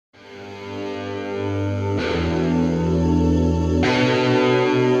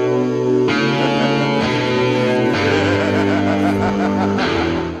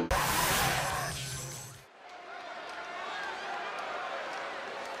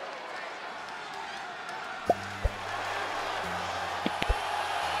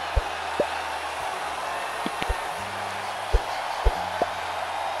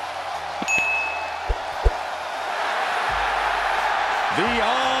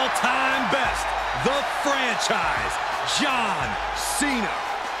all-time best, the franchise, John Cena.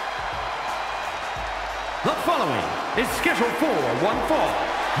 The following is scheduled for one fall,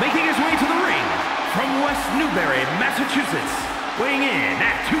 making his way to the ring from West Newbury, Massachusetts, weighing in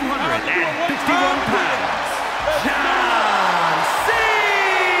at 251 pounds, John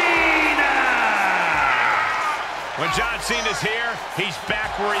Cena! When John Cena's here, he's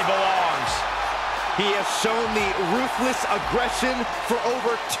back where he belongs. He has shown the ruthless aggression for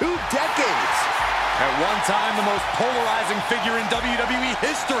over 2 decades. At one time, the most polarizing figure in WWE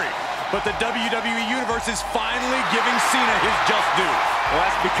history. But the WWE Universe is finally giving Cena his just due. Well,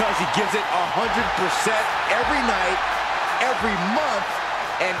 that's because he gives it 100% every night, every month,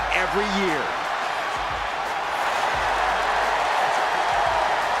 and every year.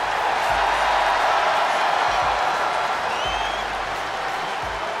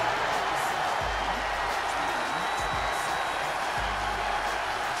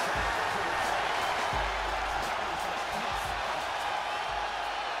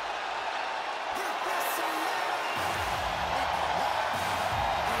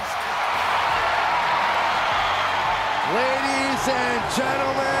 Ladies and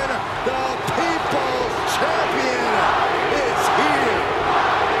gentlemen, the People's Champion is here.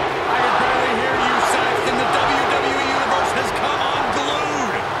 I can barely hear you, Saxton. The WWE Universe has come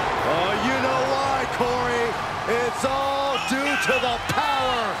unglued. Oh, you know why, Corey? It's all due to the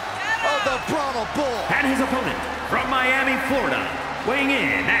power of the Brahma Bull. And his opponent from Miami, Florida, weighing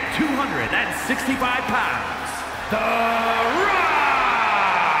in at 265 pounds, The Rock!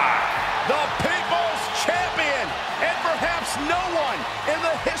 The People's Champion, and perhaps no one in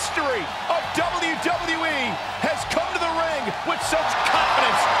the history of WWE has come to the ring with such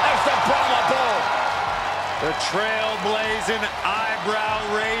confidence as the Brahma Bull. The trailblazing,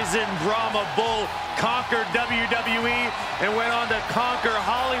 eyebrow-raising Brahma Bull conquered WWE and went on to conquer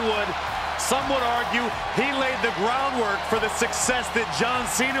Hollywood. Some would argue he laid the groundwork for the success that John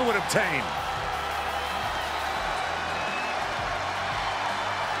Cena would obtain.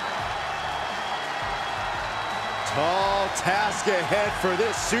 Tall task ahead for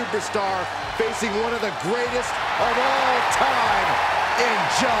this superstar, facing one of the greatest of all time in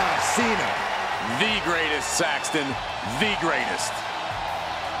John Cena. The greatest, Saxton. The greatest.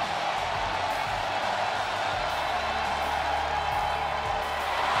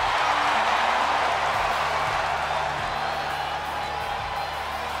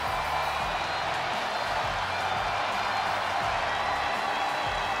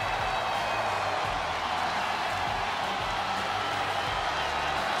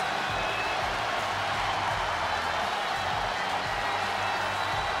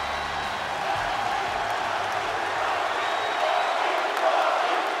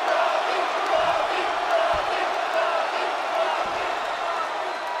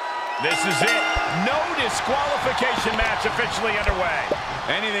 This is it. No disqualification match officially underway.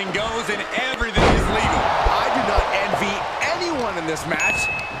 Anything goes and everything is legal. I do not envy anyone in this match,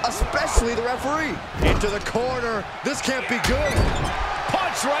 especially the referee. Into the corner. This can't be good.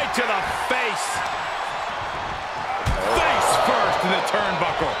 Punch right to the face. Face first in the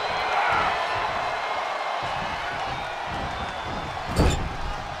turnbuckle.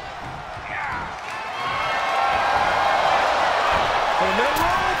 For the middle rope.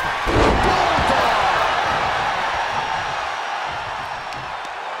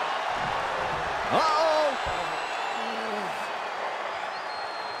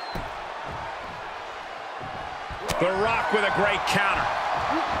 The Rock with a great counter.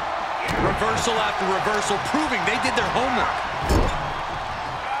 Reversal after reversal, proving they did their homework.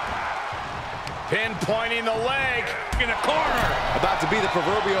 Pinpointing the leg in the corner. About to be the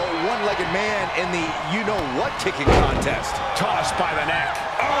proverbial one-legged man in the you-know-what kicking contest. Tossed by the neck.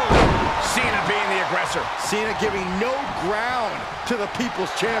 Oh! Cena being the aggressor. Cena giving no ground to the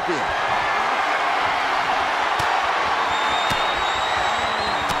People's Champion.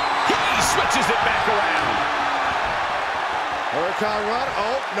 He switches it back around. Hurricane run.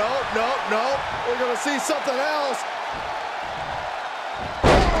 Oh, no, no, no. We're going to see something else.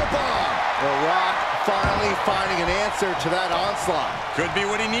 Powerbomb. The Rock finally finding an answer to that onslaught. Could be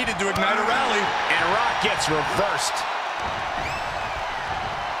what he needed to ignite a rally. And Rock gets reversed.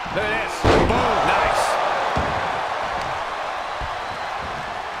 Look at this. Boom. Nice.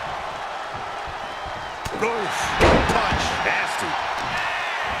 Oof. Punch. Nasty.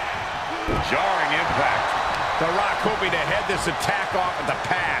 Jarring impact. The Rock hoping to head this attack off at the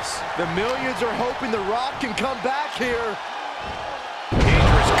pass. The millions are hoping The Rock can come back here.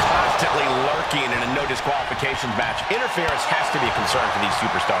 Dangerous constantly lurking in a no disqualifications match. Interference has to be a concern for these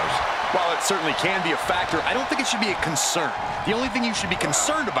superstars. While it certainly can be a factor, I don't think it should be a concern. The only thing you should be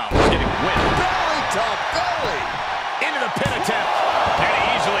concerned about is getting a win. Belly to belly. Into the pin attempt. And he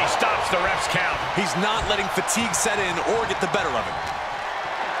easily stops the ref's count. He's not letting fatigue set in or get the better of him.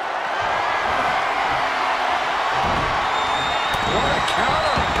 What a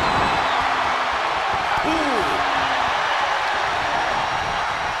counter. Ooh.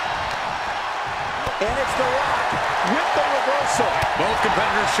 And it's The Rock with the reversal. Both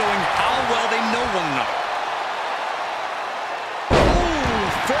competitors showing how well they know one another. Ooh,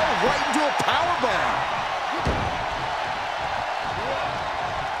 fell right into a powerbomb.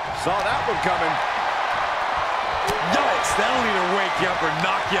 Saw that one coming. Yikes, that'll either wake you up or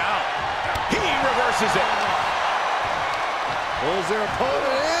knock you out. He reverses it. Pulls their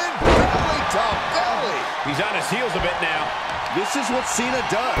opponent in. Belly to belly. He's on his heels a bit now. This is what Cena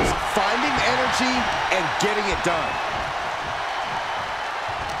does. Finding energy and getting it done.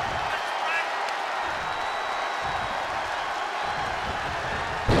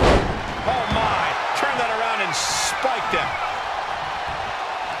 Oh my, turned that around and spiked him.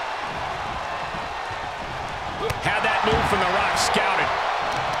 Had that move from The Rock scouted.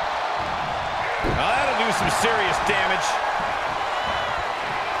 Now that'll do some serious damage.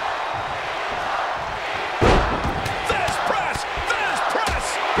 Fizz press! Fizz press!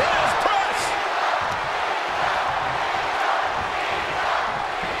 Fizz press!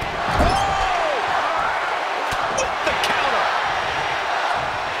 Oh! With the counter!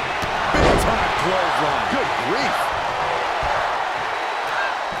 Big time clothesline. Good grief.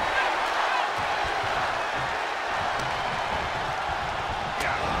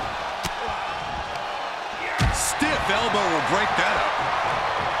 Stiff elbow will break that up.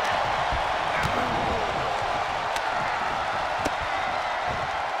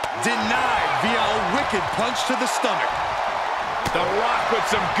 Denied via a wicked punch to the stomach. The Rock with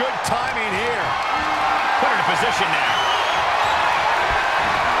some good timing here. Put her in position now.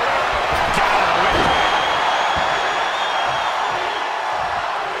 Down with it.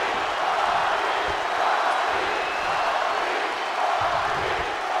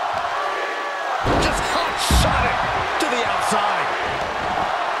 Just hot shot it to the outside.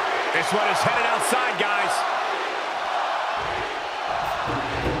 This one is headed outside, guys.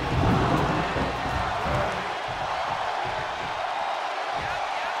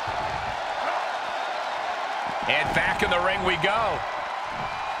 And back in the ring we go.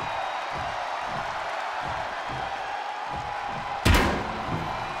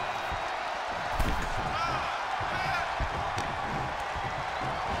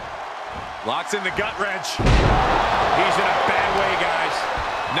 Locks in the gut wrench. He's in a bad way, guys.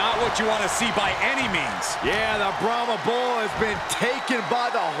 Not what you want to see by any means. Yeah, the Brahma Bull has been taken by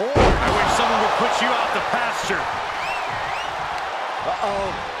the horn. I wish someone would put you out the pasture. Uh-oh.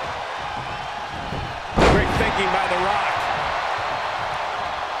 Quick thinking by The Rock.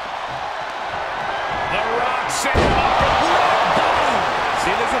 The Rock set him up for rock bottom.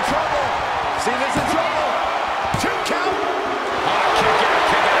 Cena's in trouble. Cena's in trouble. 2 count.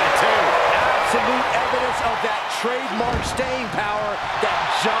 Kick out of 2. Absolute evidence of that trademark staying power that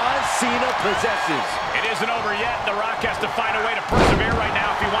John Cena possesses. It isn't over yet. The Rock has to find a way to persevere right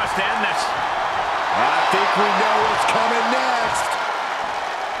now if he wants to end this. I think we know what's coming next.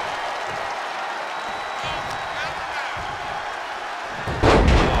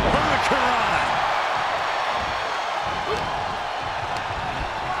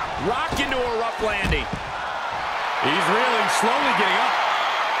 Rock into a rough landing. He's reeling, slowly getting up.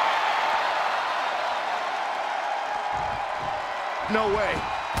 No way.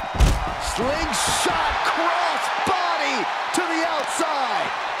 Slingshot cross body to the outside.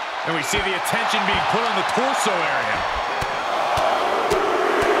 And we see the attention being put on the torso area.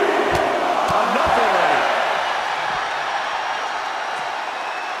 Enough already.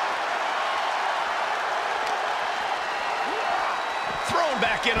 Thrown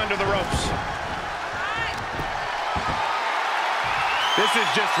back in under the ropes. This is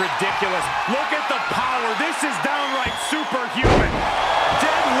just ridiculous. Look at the power. This is downright superhuman.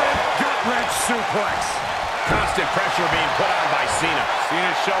 Deadlift gut wrench suplex. Constant pressure being put on by Cena.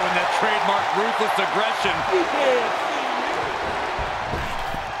 Cena's showing that trademark ruthless aggression.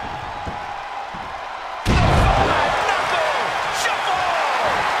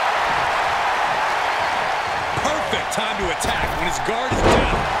 Perfect time to attack when his guard is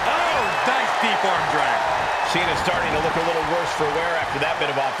down. Oh, nice deep arm drag. Cena's starting to look a little worse for wear after that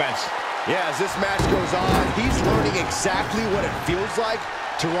bit of offense. Yeah, as this match goes on, he's learning exactly what it feels like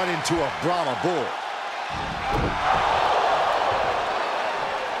to run into a Brahma Bull.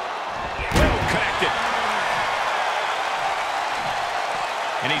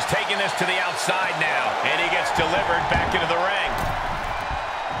 And he's taking this to the outside now. And he gets delivered back into the ring.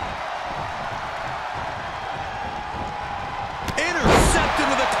 Intercepted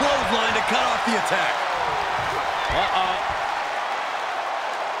with a clothesline to cut off the attack.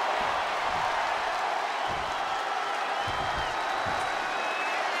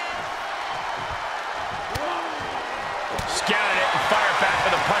 Scouted it and fired back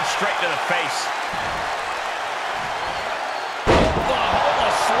with a punch straight to the face. Oklahoma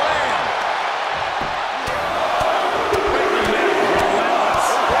slam. Right in the middle. Relentless.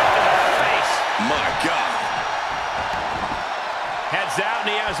 Right to the face. My God. Heads out,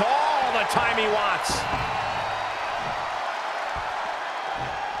 and he has all the time he wants.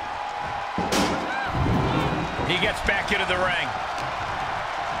 He gets back into the ring.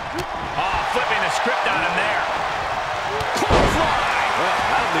 Oh, flipping the script on him there. Clothesline! Well,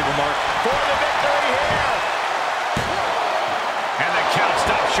 that'll leave a mark. For the victory here. And the count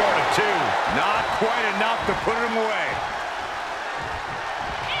stops short of 2. Not quite enough to put him away.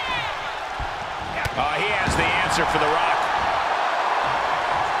 He has the answer for The Rock.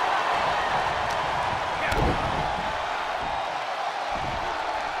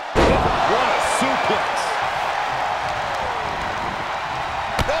 What a suplex.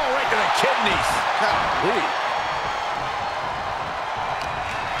 Oh, right to the kidneys. Golly.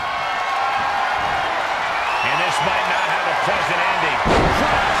 And this might not have a pleasant ending.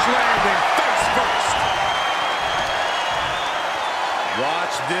 Crash landing face first.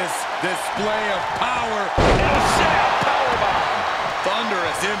 Watch this display of power. And a sit-out powerbomb.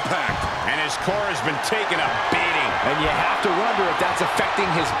 Thunderous impact. And his core has been taking a beating. And you have to wonder if that's affecting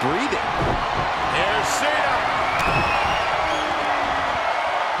his breathing. Here's Cena.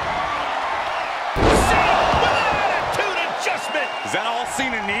 Cena with an attitude adjustment. Is that all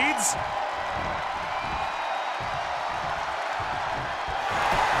Cena needs?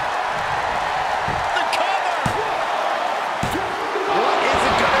 The cover. What is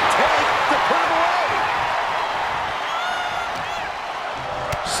it going to take to put him away?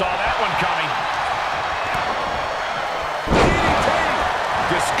 Saw that one coming.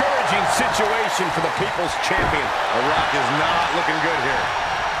 Discouraging situation for the People's Champion. The Rock is not looking good here.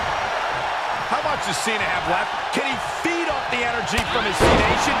 How much does Cena have left? Can he feed off the energy from his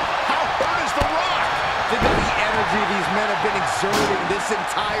nation? How hurt is The Rock? Think of the energy these men have been exerting this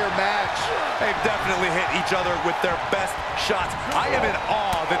entire match. They've definitely hit each other with their best shots. I am in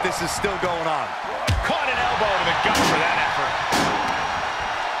awe that this is still going on. Caught an elbow to the gut for that effort.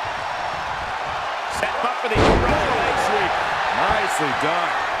 Set up for the running leg sweep. Nicely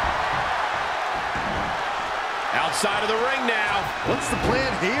done. Outside of the ring now. What's the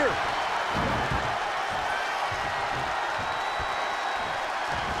plan here?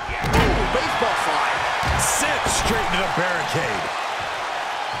 Ooh, baseball slide. Sent straight into the barricade.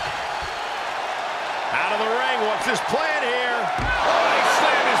 Out of the ring, what's his plan here? Oh, he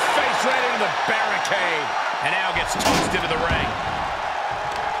slammed his face right into the barricade. And now gets tossed into the ring.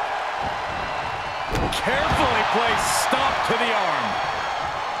 Carefully placed stop to the arm.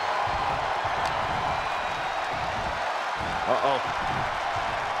 Uh-oh.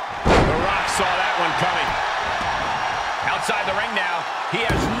 The Rock saw that one coming. Outside the ring now, he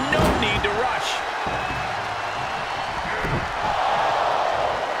has no need to rush.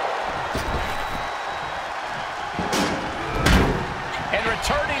 And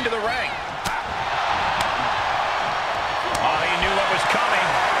returning to the ring. Oh, he knew what was coming.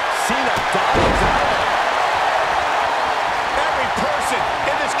 Cena dives out. Every person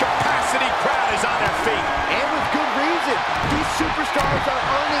in this capacity crowd is on their feet. And with good reason. These superstars are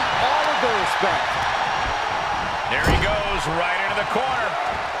earning all of their respect. There he goes, right into the corner.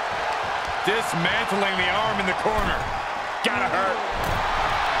 Dismantling the arm in the corner. Gotta hurt.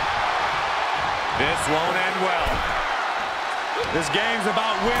 This won't end well. This game's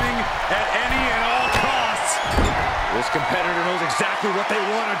about winning at any and all costs. This competitor knows exactly what they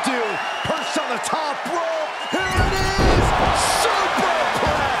want to do. Perched on the top rope. Here it is!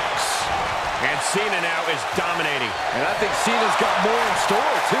 Superplex! And Cena now is dominating. And I think Cena's got more in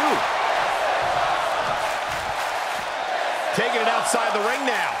store, too. Taking it outside the ring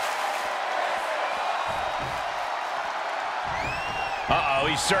now. Uh-oh,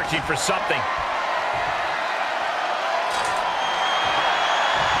 he's searching for something.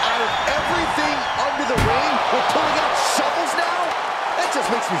 Out of everything under the ring, we're pulling out shovels now? That just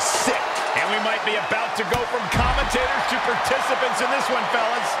makes me sick. And we might be about to go from commentators to participants in this one,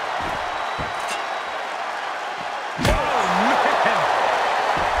 fellas. Oh, man!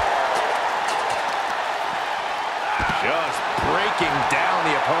 Just breaking down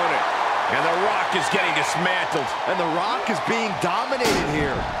the opponent. And The Rock is getting dismantled. And The Rock is being dominated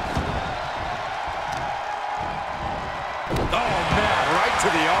here. Oh, man, right to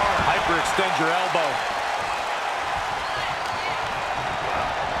the arm. Hyperextend your elbow.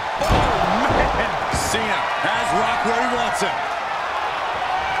 Oh, man. Cena has Rock where he wants him.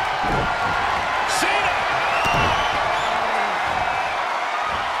 Cena!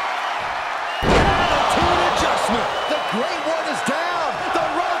 Attitude adjustment. The Great One is down. The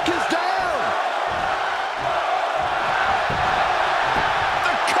Rock is down.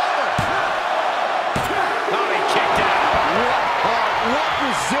 The cover! Oh, he kicked out. What heart, what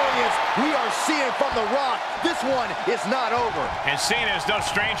resilience we are seeing from The Rock. This one is not over. And Cena is no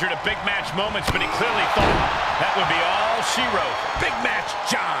stranger to big match moments, but he clearly thought that would be all she wrote. Big match,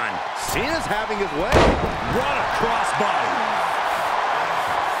 John. Cena's having his way. What a crossbody.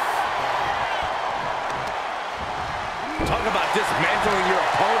 Talk about dismantling your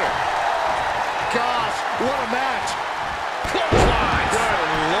opponent. Gosh, what a match. Clothesline. Good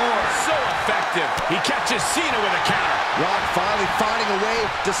Lord, so effective. He catches Cena with a counter. Rock finally finding a way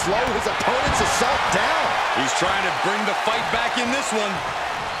to slow his opponent's assault down. He's trying to bring the fight back in this one.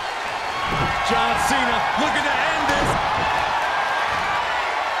 John Cena looking to end this.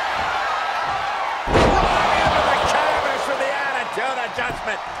 Right into the canvas for the attitude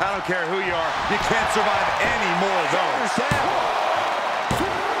adjustment. I don't care who you are, you can't survive any more of those.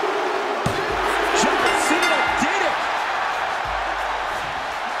 John Cena did it.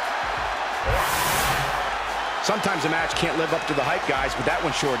 Sometimes a match can't live up to the hype, guys, but that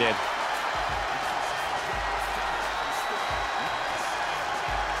one sure did.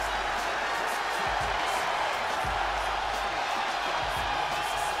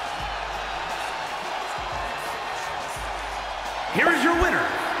 Here is your winner,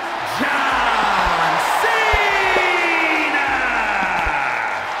 John Cena!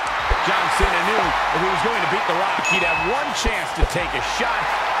 John Cena knew if he was going to beat The Rock, he'd have one chance to take a shot,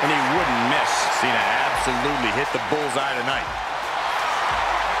 and he wouldn't miss. Cena absolutely hit the bullseye tonight.